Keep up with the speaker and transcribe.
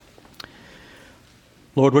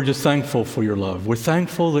Lord, we're just thankful for your love. We're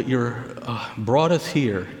thankful that you brought us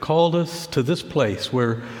here, called us to this place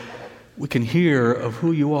where we can hear of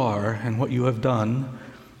who you are and what you have done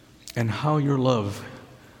and how your love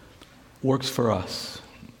works for us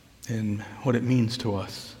and what it means to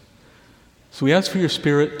us. So we ask for your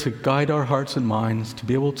Spirit to guide our hearts and minds to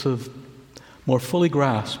be able to more fully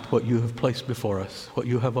grasp what you have placed before us, what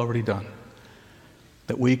you have already done,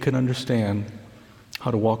 that we can understand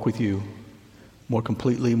how to walk with you more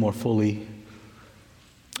completely, more fully,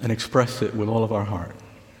 and express it with all of our heart.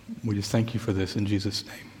 We just thank you for this in Jesus'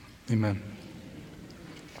 name. Amen.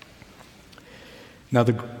 Now,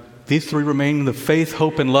 these three remain: the faith,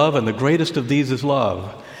 hope, and love, and the greatest of these is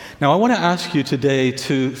love. Now, I want to ask you today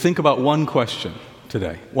to think about one question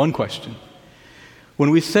today. One question. When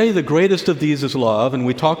we say the greatest of these is love, and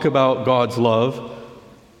we talk about God's love,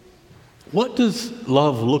 what does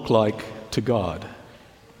love look like to God?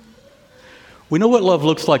 We know what love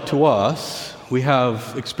looks like to us. We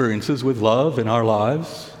have experiences with love in our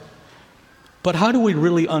lives. But how do we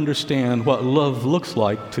really understand what love looks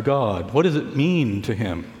like to God? What does it mean to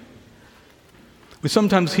Him? We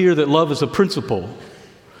sometimes hear that love is a principle,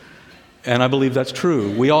 and I believe that's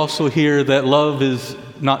true. We also hear that love is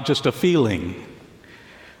not just a feeling,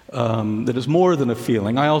 that is more than a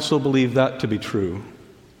feeling. I also believe that to be true.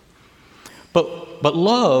 But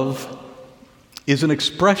love is an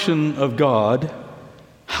expression of God.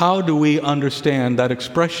 How do we understand that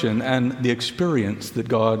expression and the experience that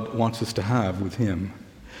God wants us to have with Him?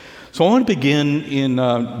 So I want to begin in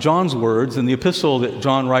John's words in the epistle that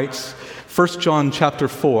John writes, 1 John chapter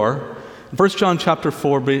 4. 1 John chapter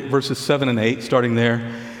 4, verses 7 and 8, starting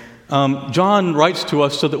there. John writes to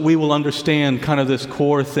us so that we will understand kind of this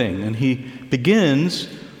core thing. And he begins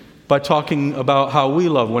by talking about how we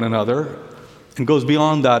love one another, and goes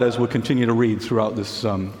beyond that as we continue to read throughout this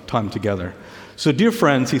time together. So, dear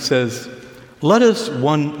friends, he says, let us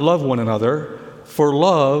love one another, for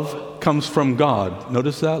love comes from God.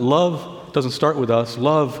 Notice that? Love doesn't start with us.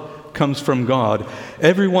 Love comes from God.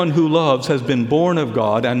 Everyone who loves has been born of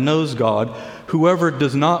God and knows God. Whoever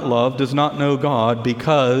does not love does not know God,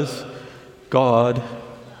 because God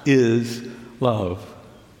is love.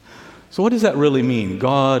 So what does that really mean?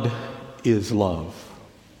 God is love.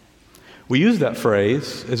 We use that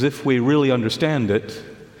phrase as if we really understand it.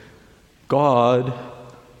 God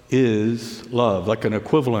is love, like an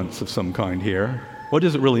equivalence of some kind here. What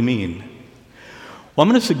does it really mean? Well, I'm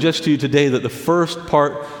going to suggest to you today that the first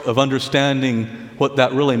part of understanding what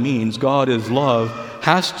that really means, God is love,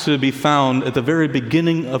 has to be found at the very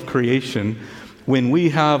beginning of creation, when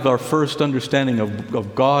we have our first understanding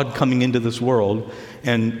of God coming into this world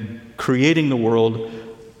and creating the world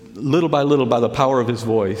little by the power of His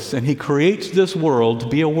voice. And He creates this world to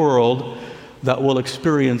be a world that will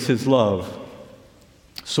experience His love.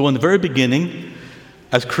 So in the very beginning,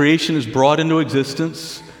 as creation is brought into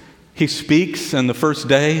existence, He speaks, and the first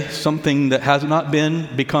day, something that has not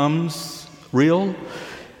been becomes real,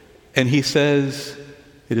 and He says,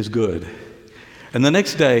 it is good. And the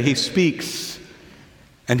next day, He speaks,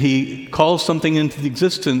 and He calls something into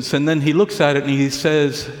existence, and then He looks at it and He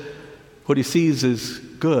says, what He sees is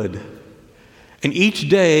good. And each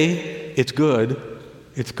day, it's good,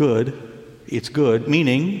 it's good, it's good,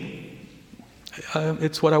 meaning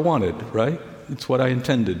it's what I wanted, right? It's what I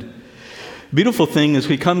intended. Beautiful thing is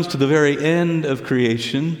He comes to the very end of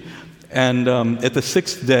creation, and at the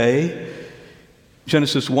sixth day,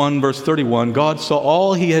 Genesis 1 verse 31, God saw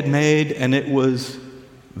all He had made, and it was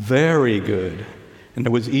very good. And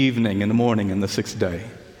there was evening and the morning and the sixth day.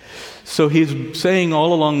 So He's saying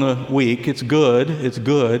all along the week, it's good, it's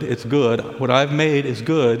good, it's good. What I've made is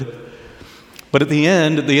good. But at the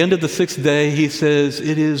end of the sixth day, He says,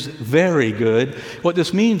 it is very good. What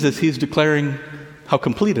this means is He's declaring how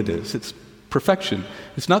complete it is. It's perfection.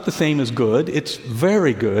 It's not the same as good. It's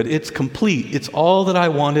very good. It's complete. It's all that I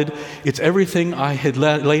wanted. It's everything I had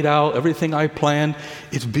laid out, everything I planned.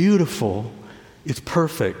 It's beautiful. It's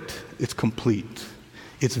perfect. It's complete.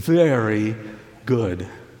 It's very good.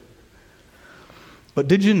 But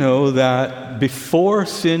did you know that before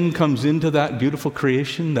sin comes into that beautiful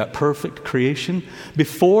creation, that perfect creation,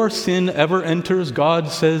 before sin ever enters, God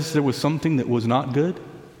says there was something that was not good?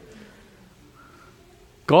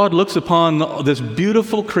 God looks upon this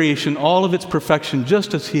beautiful creation, all of its perfection,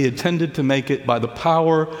 just as He intended to make it by the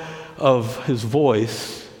power of His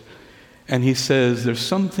voice, and He says, there's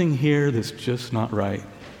something here that's just not right.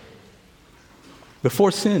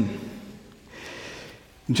 Before sin.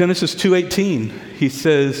 In Genesis 2:18, He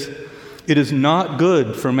says, it is not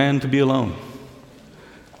good for man to be alone.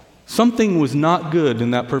 Something was not good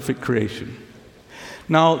in that perfect creation.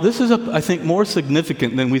 Now, this is, I think, more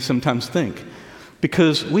significant than we sometimes think,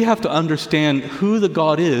 because we have to understand who the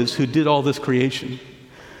God is who did all this creation,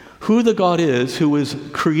 who the God is who is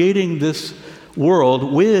creating this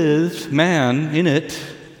world with man in it,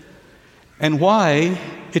 and why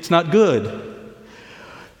it's not good.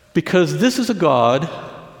 Because this is a God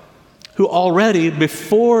who already,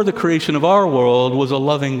 before the creation of our world, was a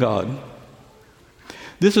loving God.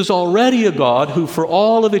 This is already a God who for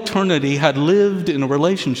all of eternity had lived in a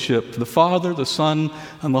relationship, the Father, the Son,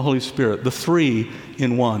 and the Holy Spirit, the three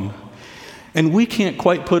in one. And we can't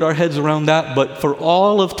quite put our heads around that, but for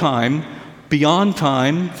all of time, beyond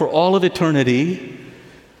time, for all of eternity,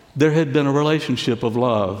 there had been a relationship of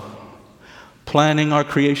love, planning our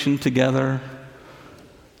creation together,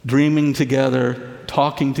 dreaming together,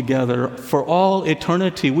 talking together for all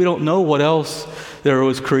eternity. We don't know what else there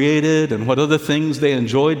was created and what other things they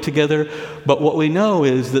enjoyed together, but what we know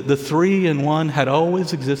is that the three in one had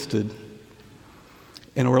always existed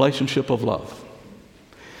in a relationship of love.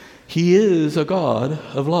 He is a God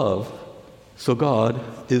of love, so God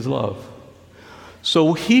is love.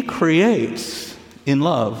 So he creates in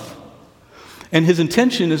love. And his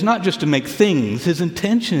intention is not just to make things. His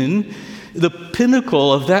intention, the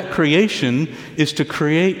pinnacle of that creation, is to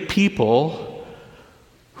create people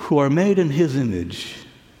who are made in his image.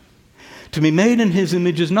 To be made in his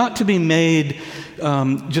image is not to be made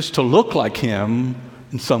just to look like him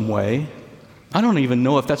in some way. I don't even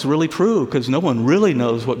know if that's really true, because no one really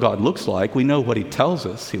knows what God looks like. We know what he tells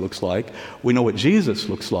us he looks like. We know what Jesus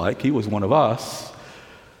looks like. He was one of us.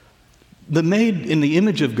 The made in the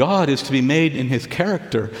image of God is to be made in his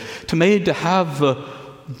character, to have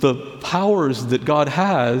the powers that God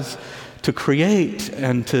has to create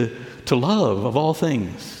and to love of all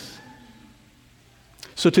things.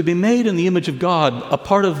 So to be made in the image of God, a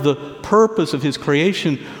part of the purpose of his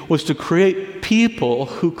creation was to create people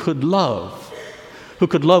who could love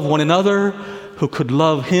one another, who could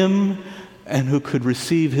love him, and who could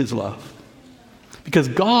receive his love. Because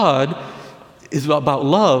God is about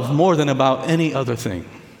love more than about any other thing.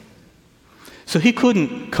 So he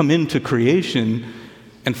couldn't come into creation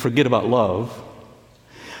and forget about love.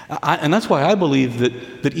 And that's why I believe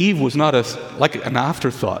that Eve was not like an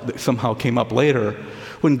afterthought that somehow came up later.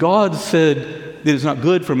 When God said it is not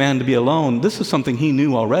good for man to be alone, this is something he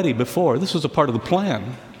knew already before. This was a part of the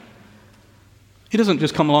plan. He doesn't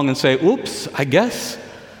just come along and say, oops, I guess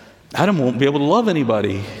Adam won't be able to love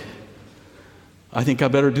anybody. I think I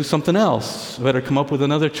better do something else. I better come up with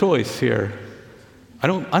another choice here. I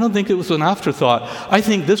don't think it was an afterthought. I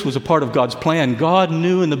think this was a part of God's plan. God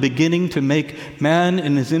knew in the beginning to make man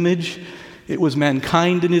in his image. It was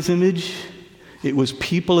mankind in his image. It was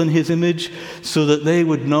people in his image, so that they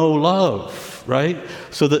would know love, right?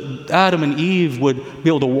 So that Adam and Eve would be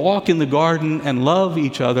able to walk in the garden and love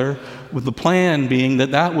each other, with the plan being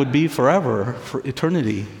that would be forever, for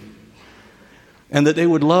eternity. And that they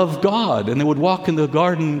would love God, and they would walk in the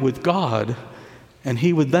garden with God, and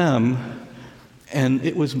he with them. And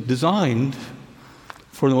it was designed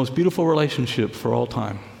for the most beautiful relationship for all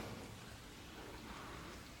time.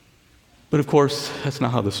 But of course, that's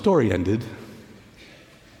not how the story ended.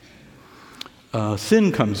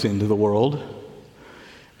 Sin comes into the world,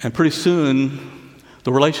 and pretty soon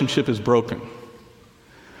the relationship is broken.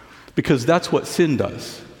 Because that's what sin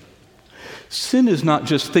does. Sin is not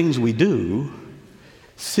just things we do.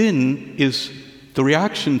 Sin is the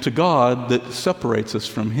reaction to God that separates us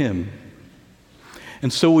from him.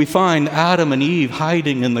 And so we find Adam and Eve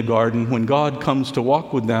hiding in the garden when God comes to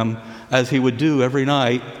walk with them, as he would do every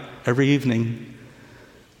night, every evening,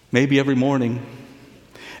 maybe every morning.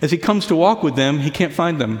 As he comes to walk with them, he can't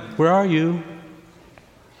find them. Where are you?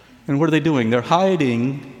 And what are they doing? They're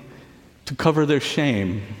hiding to cover their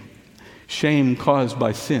shame. Shame caused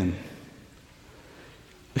by sin.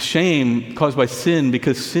 Shame caused by sin,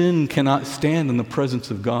 because sin cannot stand in the presence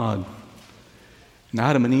of God. And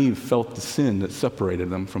Adam and Eve felt the sin that separated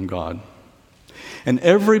them from God. And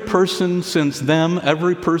every person since them,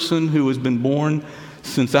 every person who has been born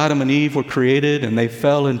since Adam and Eve were created and they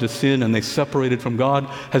fell into sin and they separated from God,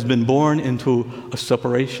 has been born into a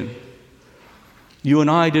separation. You and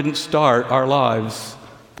I didn't start our lives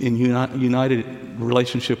in united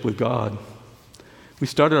relationship with God. We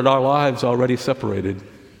started our lives already separated.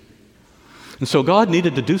 And so God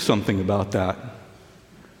needed to do something about that.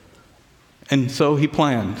 And so he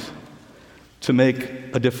planned to make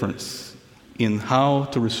a difference in how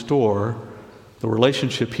to restore the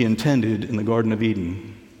relationship he intended in the Garden of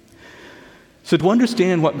Eden. So to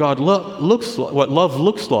understand what what love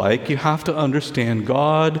looks like, you have to understand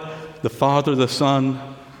God, the Father, the Son,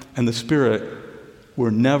 and the Spirit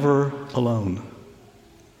were never alone.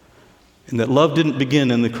 and that love didn't begin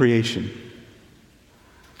in the creation.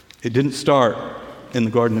 It didn't start in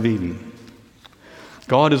the Garden of Eden.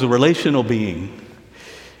 God is a relational being,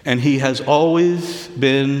 and he has always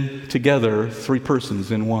been together, three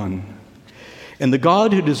persons in one. And the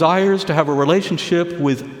God who desires to have a relationship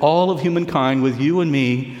with all of humankind, with you and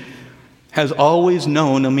me, has always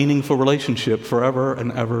known a meaningful relationship forever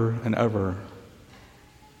and ever and ever.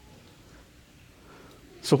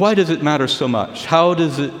 So why does it matter so much? How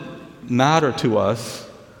does it matter to us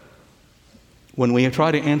when we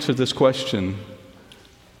try to answer this question,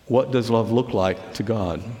 what does love look like to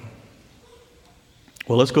God?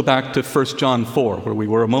 Well, let's go back to 1 John 4, where we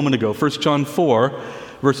were a moment ago. 1 John 4,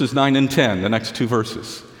 verses 9 and 10, the next two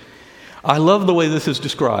verses. I love the way this is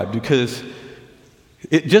described because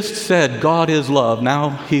it just said God is love. Now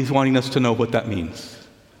he's wanting us to know what that means.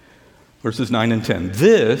 Verses 9 and 10.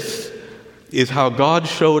 This is how God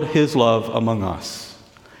showed his love among us.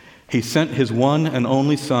 He sent his one and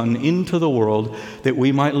only Son into the world that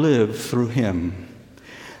we might live through him.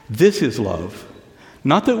 This is love.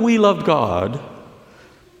 Not that we loved God,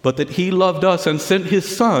 but that he loved us and sent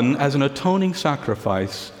his Son as an atoning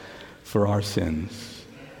sacrifice for our sins.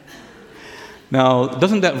 Now,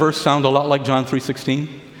 doesn't that verse sound a lot like John 3:16?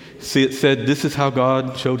 See, it said, this is how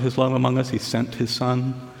God showed his love among us. He sent his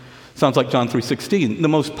Son. Sounds like John 3:16, the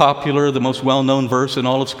most popular, the most well-known verse in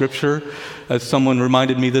all of Scripture. As someone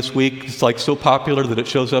reminded me this week, it's like so popular that it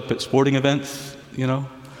shows up at sporting events, you know.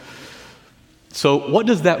 So what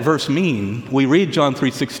does that verse mean? We read John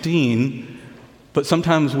 3:16, but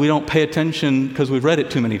sometimes we don't pay attention because we've read it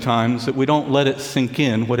too many times, that we don't let it sink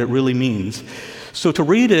in what it really means. So to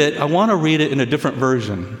read it, I want to read it in a different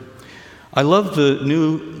version. I love the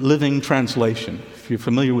New Living Translation, if you're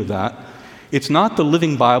familiar with that. It's not the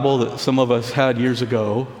Living Bible that some of us had years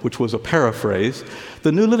ago, which was a paraphrase.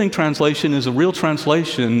 The New Living Translation is a real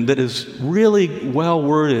translation that is really well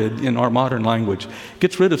worded in our modern language. It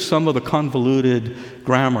gets rid of some of the convoluted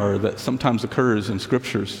grammar that sometimes occurs in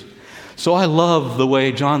scriptures. So I love the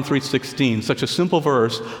way John 3:16, such a simple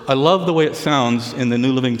verse, I love the way it sounds in the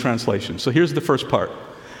New Living Translation. So here's the first part.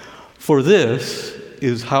 For this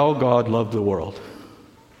is how God loved the world.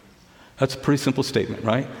 That's a pretty simple statement,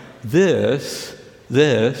 right? This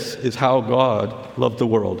is how God loved the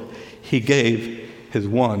world. He gave his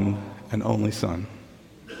one and only Son.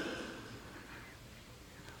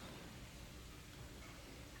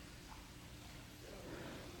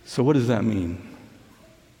 So what does that mean?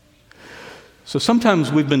 So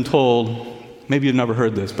sometimes we've been told, maybe you've never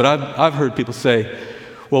heard this, but I've heard people say,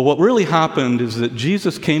 well, what really happened is that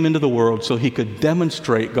Jesus came into the world so he could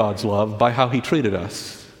demonstrate God's love by how he treated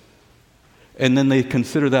us. And then they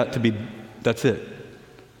consider that to be, that's it.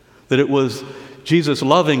 That it was Jesus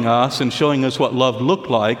loving us and showing us what love looked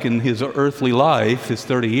like in his earthly life, his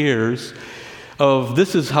 30 years, of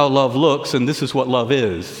this is how love looks and this is what love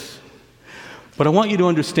is. But I want you to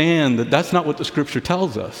understand that that's not what the Scripture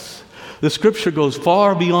tells us. The Scripture goes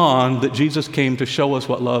far beyond that Jesus came to show us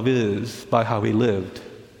what love is by how he lived.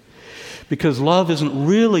 Because love isn't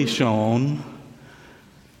really shown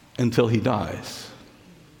until he dies.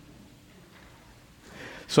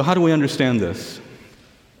 So how do we understand this?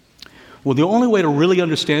 Well, the only way to really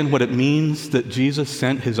understand what it means that Jesus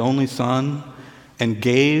sent his only Son and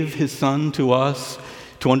gave his Son to us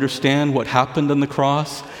to understand what happened on the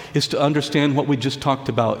cross is to understand what we just talked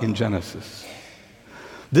about in Genesis.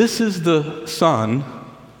 This is the Son,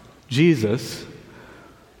 Jesus,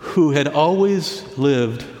 who had always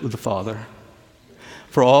lived with the Father.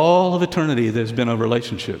 For all of eternity, there's been a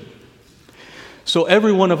relationship. So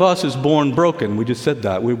every one of us is born broken. We just said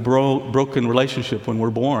that. We're broken relationship when we're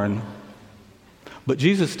born. But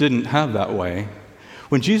Jesus didn't have that way.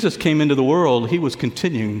 When Jesus came into the world, he was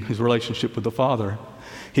continuing his relationship with the Father.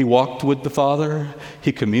 He walked with the Father.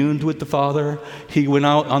 He communed with the Father. He went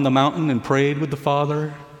out on the mountain and prayed with the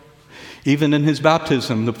Father. Even in his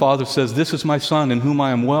baptism, the Father says, this is my Son in whom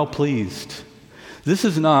I am well pleased. This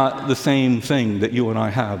is not the same thing that you and I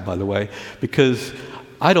have, by the way, because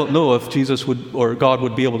I don't know if Jesus would or God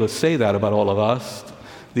would be able to say that about all of us.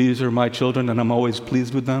 These are my children and I'm always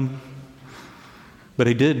pleased with them. But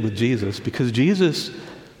he did with Jesus because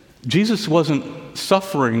Jesus wasn't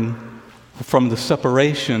suffering from the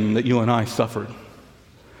separation that you and I suffered.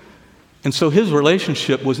 And so his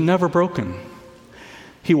relationship was never broken.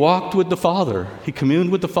 He walked with the Father. He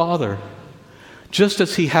communed with the Father, just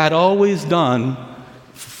as he had always done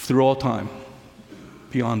through all time,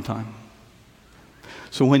 beyond time.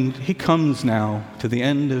 So when he comes now to the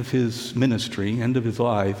end of his ministry, end of his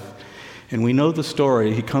life, and we know the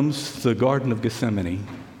story, he comes to the Garden of Gethsemane,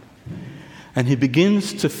 and he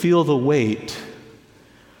begins to feel the weight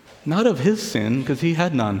Not of his sin, because he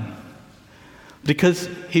had none. Because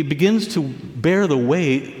he begins to bear the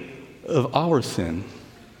weight of our sin,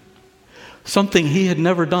 something he had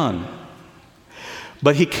never done.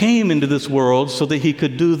 But he came into this world so that he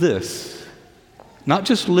could do this. Not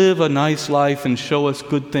just live a nice life and show us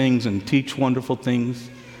good things and teach wonderful things,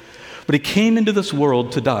 but he came into this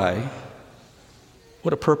world to die.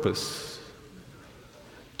 What a purpose.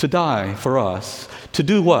 To die for us. To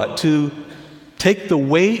do what? To take the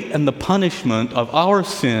weight and the punishment of our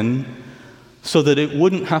sin so that it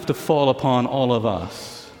wouldn't have to fall upon all of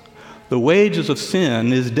us. The wages of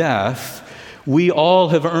sin is death. We all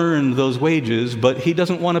have earned those wages, but he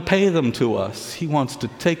doesn't want to pay them to us. He wants to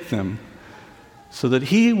take them so that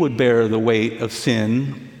he would bear the weight of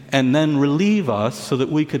sin and then relieve us so that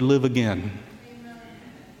we could live again.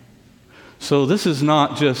 So this is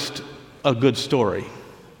not just a good story.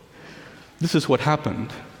 This is what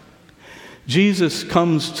happened. Jesus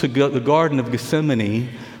comes to the Garden of Gethsemane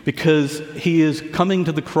because he is coming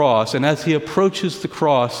to the cross, and as he approaches the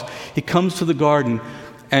cross, he comes to the garden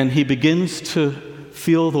and he begins to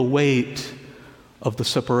feel the weight of the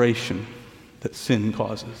separation that sin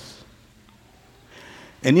causes.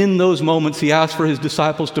 And in those moments, he asks for his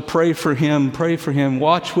disciples to pray for him,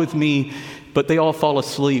 watch with me, but they all fall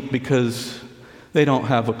asleep because they don't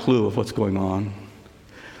have a clue of what's going on.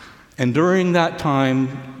 And during that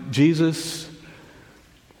time, Jesus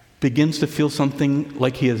begins to feel something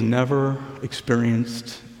like he has never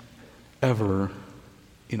experienced ever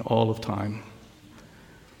in all of time.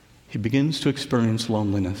 He begins to experience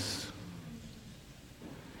loneliness.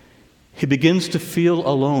 He begins to feel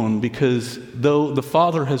alone because though the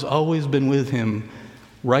Father has always been with him,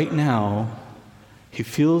 right now he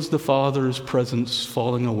feels the Father's presence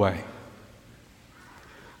falling away.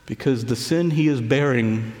 Because the sin he is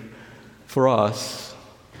bearing for us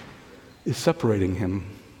is separating him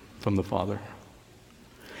from the Father.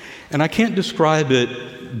 And I can't describe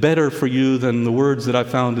it better for you than the words that I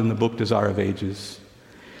found in the book Desire of Ages.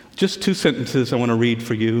 Just 2 sentences I want to read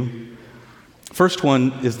for you. First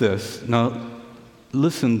one is this. Now,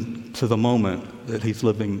 listen to the moment that he's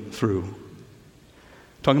living through.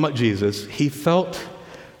 Talking about Jesus, he felt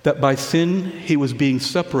that by sin he was being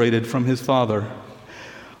separated from his Father.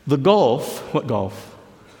 The gulf, what gulf?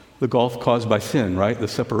 The gulf caused by sin, right? The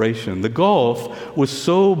separation. The gulf was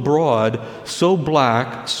so broad, so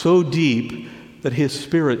black, so deep that his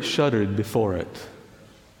spirit shuddered before it.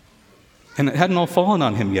 And it hadn't all fallen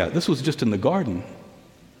on him yet. This was just in the garden.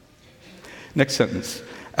 Next sentence.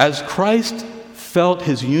 As Christ felt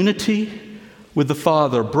his unity with the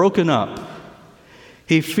Father broken up,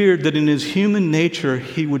 he feared that in his human nature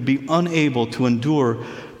he would be unable to endure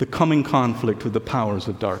the coming conflict with the powers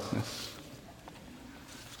of darkness.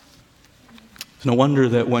 It's no wonder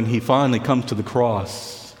that when he finally comes to the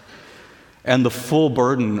cross and the full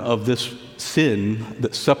burden of this sin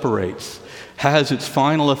that separates has its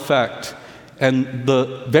final effect and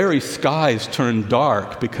the very skies turn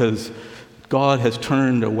dark because God has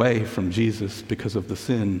turned away from Jesus because of the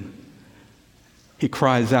sin, he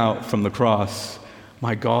cries out from the cross,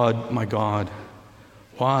 my God,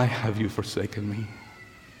 why have you forsaken me?"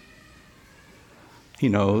 He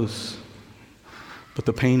knows, but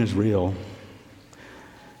the pain is real.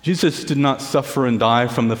 Jesus did not suffer and die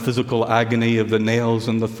from the physical agony of the nails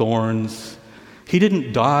and the thorns. He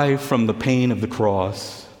didn't die from the pain of the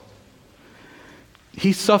cross.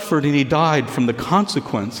 He suffered and he died from the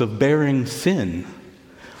consequence of bearing sin,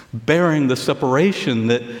 bearing the separation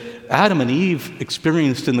that Adam and Eve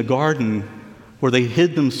experienced in the garden where they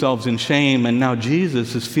hid themselves in shame, and now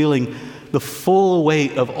Jesus is feeling the full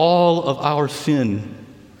weight of all of our sin.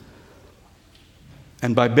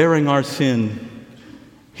 And by bearing our sin,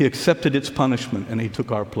 he accepted its punishment and he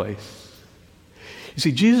took our place. You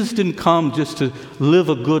see, Jesus didn't come just to live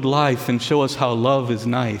a good life and show us how love is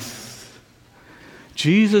nice.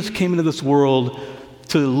 Jesus came into this world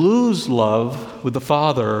to lose love with the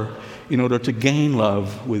Father in order to gain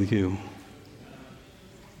love with you.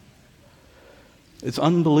 It's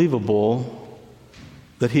unbelievable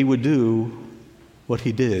that he would do what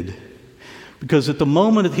he did. Because at the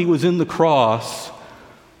moment that he was in the cross,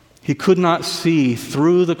 he could not see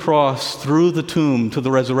through the cross, through the tomb, to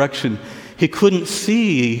the resurrection. He couldn't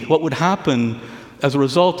see what would happen as a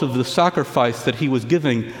result of the sacrifice that he was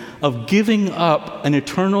giving, of giving up an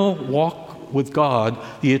eternal walk with God,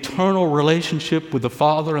 the eternal relationship with the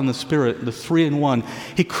Father and the Spirit, the three in one.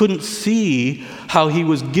 He couldn't see how he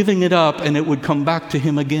was giving it up and it would come back to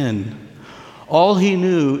him again. All he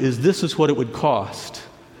knew is this is what it would cost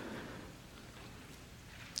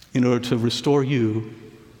in order to restore you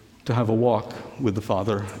to have a walk with the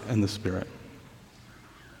Father and the Spirit.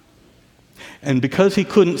 And because he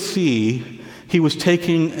couldn't see, he was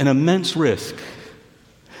taking an immense risk.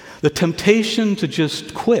 The temptation to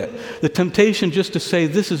just quit, the temptation just to say,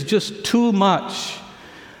 this is just too much.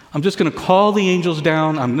 I'm just going to call the angels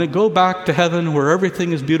down. I'm going to go back to heaven where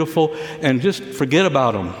everything is beautiful and just forget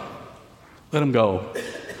about them. Let them go.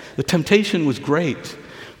 The temptation was great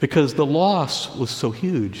because the loss was so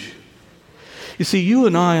huge. You see, you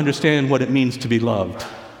and I understand what it means to be loved.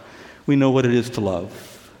 We know what it is to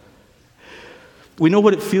love. We know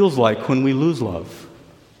what it feels like when we lose love.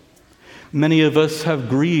 Many of us have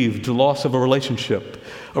grieved the loss of a relationship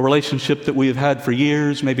that we have had for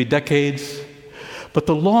years, maybe decades. But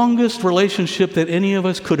the longest relationship that any of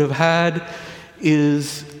us could have had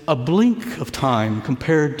is a blink of time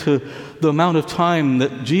compared to the amount of time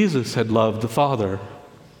that Jesus had loved the Father.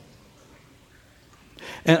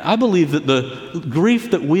 And I believe that the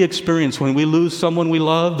grief that we experience when we lose someone we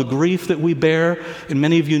love, the grief that we bear, and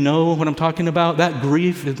many of you know what I'm talking about, that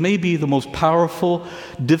grief is maybe the most powerful,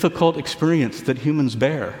 difficult experience that humans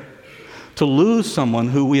bear. To lose someone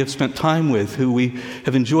who we have spent time with, who we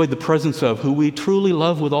have enjoyed the presence of, who we truly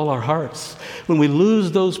love with all our hearts. When we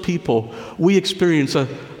lose those people, we experience a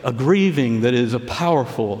grieving that is a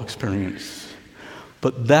powerful experience.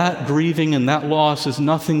 But that grieving and that loss is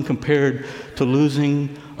nothing compared to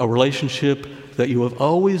losing a relationship that you have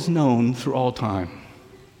always known through all time.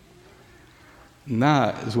 And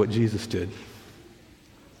that is what Jesus did.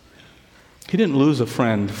 He didn't lose a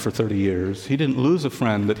friend for 30 years. He didn't lose a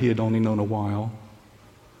friend that he had only known a while.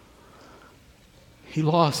 He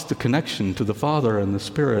lost the connection to the Father and the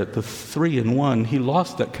Spirit, the three in one. He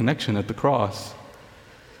lost that connection at the cross.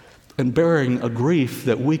 And bearing a grief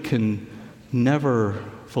that we can never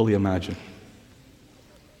fully imagine.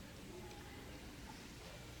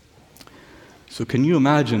 So can you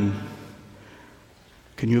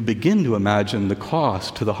begin to imagine the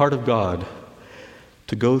cost to the heart of God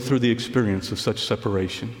to go through the experience of such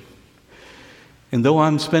separation? And though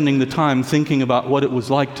I'm spending the time thinking about what it was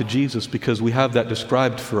like to Jesus because we have that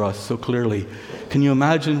described for us so clearly, can you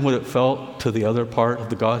imagine what it felt to the other part of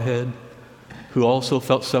the Godhead who also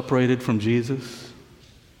felt separated from Jesus?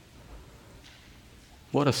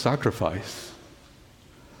 What a sacrifice.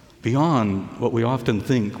 Beyond what we often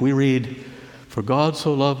think. We read, "For God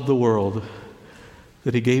so loved the world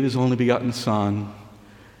that he gave his only begotten Son,"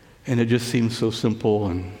 and it just seems so simple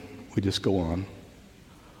and we just go on.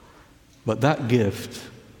 But that gift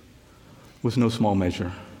was no small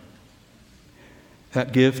measure.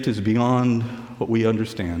 That gift is beyond what we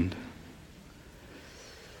understand.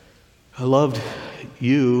 I loved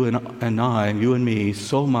you you and me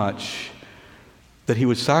so much that he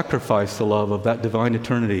would sacrifice the love of that divine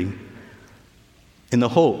eternity in the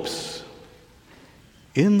hope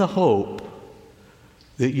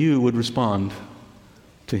that you would respond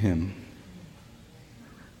to him.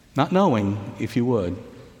 Not knowing if you would.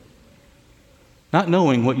 Not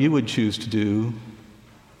knowing what you would choose to do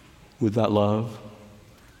with that love,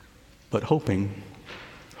 but hoping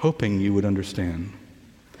you would understand.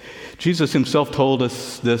 Jesus himself told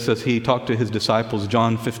us this as he talked to his disciples,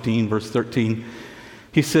 John 15, verse 13.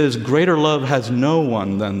 He says, "Greater love has no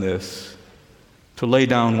one than this, to lay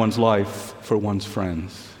down one's life for one's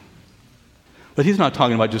friends." But he's not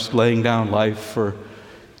talking about just laying down life for,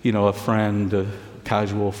 a friend, a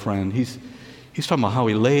casual friend. He's talking about how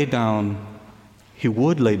he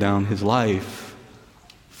would lay down his life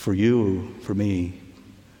for you, for me,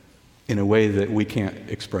 in a way that we can't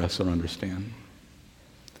express or understand.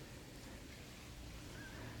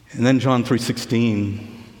 And then John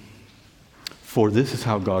 3:16, "For this is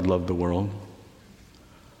how God loved the world,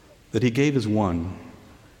 that he gave his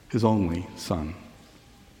only Son,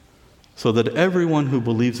 so that everyone who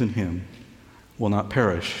believes in him will not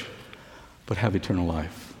perish, but have eternal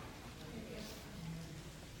life."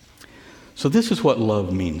 So this is what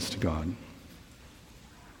love means to God.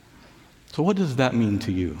 So what does that mean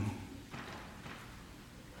to you?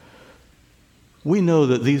 We know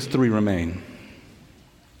that these three remain: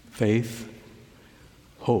 faith,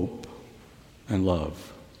 hope, and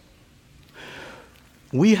love.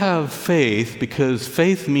 We have faith because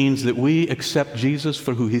faith means that we accept Jesus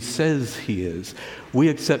for who he says he is. We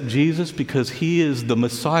accept Jesus because he is the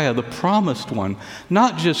Messiah, the promised one,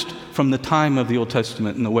 not just from the time of the Old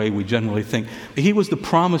Testament in the way we generally think. He was the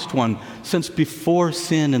promised one since before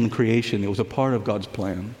sin and creation. It was a part of God's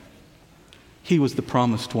plan. He was the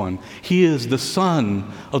promised one. He is the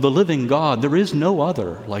Son of the living God. There is no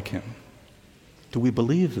other like him. Do we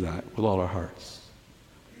believe that with all our hearts?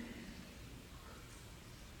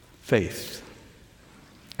 Faith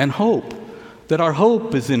and hope, that our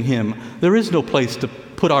hope is in him. There is no place to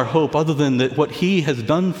put our hope other than that what he has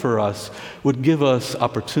done for us would give us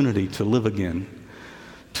opportunity to live again,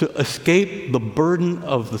 to escape the burden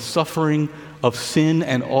of the suffering of sin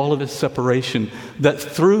and all of its separation, that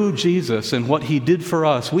through Jesus and what he did for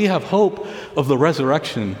us, we have hope of the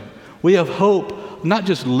resurrection. We have hope not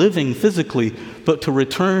just living physically, but to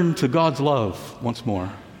return to God's love once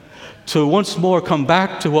more. To once more come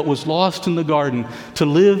back to what was lost in the garden, to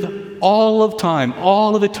live all of time,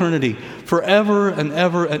 all of eternity, forever and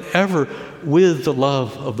ever and ever with the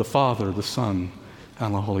love of the Father, the Son,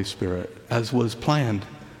 and the Holy Spirit, as was planned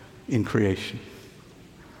in creation.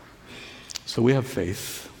 So we have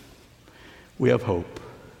faith, we have hope,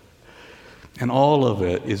 and all of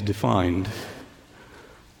it is defined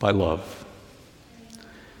by love.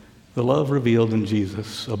 The love revealed in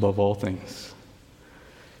Jesus above all things.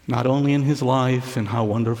 Not only in his life and how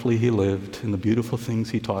wonderfully he lived and the beautiful things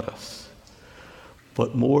he taught us,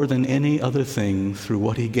 but more than any other thing through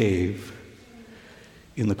what he gave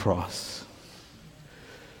in the cross.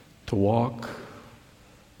 To walk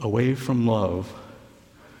away from love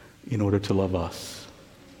in order to love us.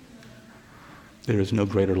 There is no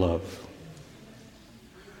greater love.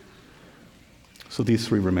 So these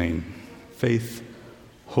three remain: faith,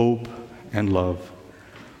 hope, and love.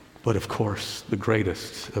 But of course, the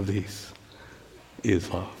greatest of these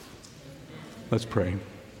is love. Let's pray.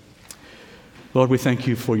 Lord, we thank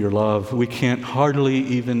you for your love. We can't hardly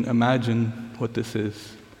even imagine what this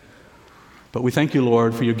is. But we thank you,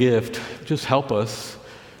 Lord, for your gift. Just help us.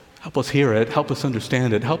 Help us hear it. Help us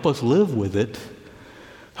understand it. Help us live with it.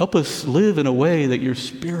 Help us live in a way that your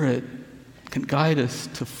Spirit can guide us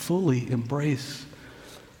to fully embrace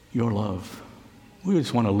your love. We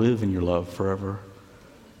just want to live in your love forever.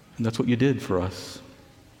 And that's what you did for us.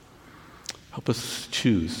 Help us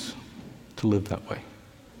choose to live that way.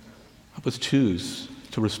 Help us choose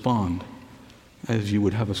to respond as you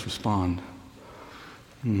would have us respond.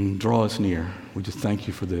 And draw us near. We just thank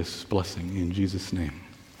you for this blessing in Jesus' name.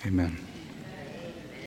 Amen.